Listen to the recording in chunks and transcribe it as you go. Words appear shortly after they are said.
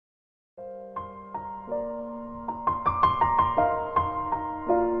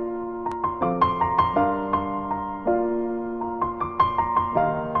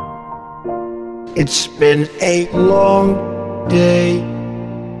It's been a long day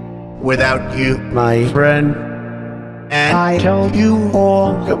without you, my friend, and I tell you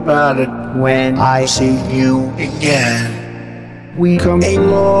all about it when I see you again. We come a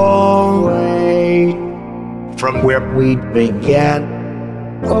long way from where we began.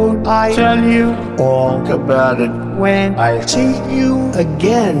 Oh, I tell you all about it when I see you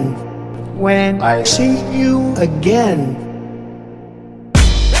again. When I see you again.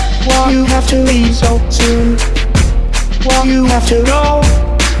 Why you have to leave so soon? Why you have to go?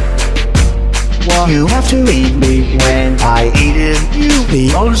 Why you have to leave me when I needed you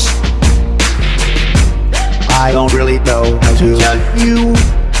the most? I don't really know how to tell you,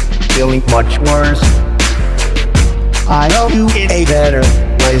 feeling much worse. I know you in a better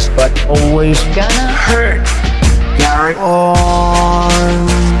place, but always gonna hurt. Carry on.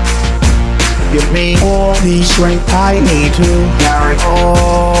 Give me all the strength I need to carry on.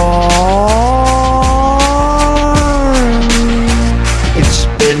 It's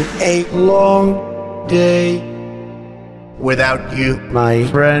been a long day without you, my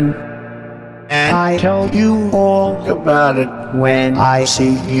friend, and I tell you all about it when I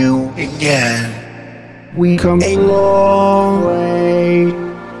see you again. We come a long way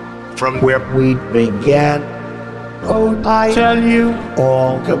from where we began. Oh, I tell you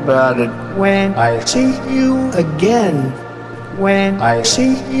all about it when I see you again. When I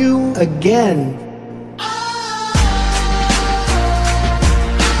see you again.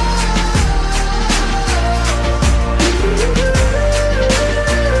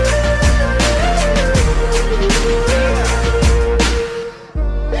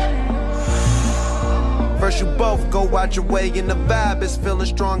 First you both go out your way and the vibe is feeling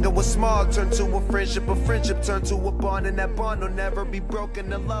strong, and what's small turn to a friendship turn to a bond, and that bond will never be broken,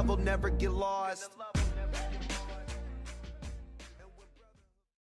 the love will never get lost.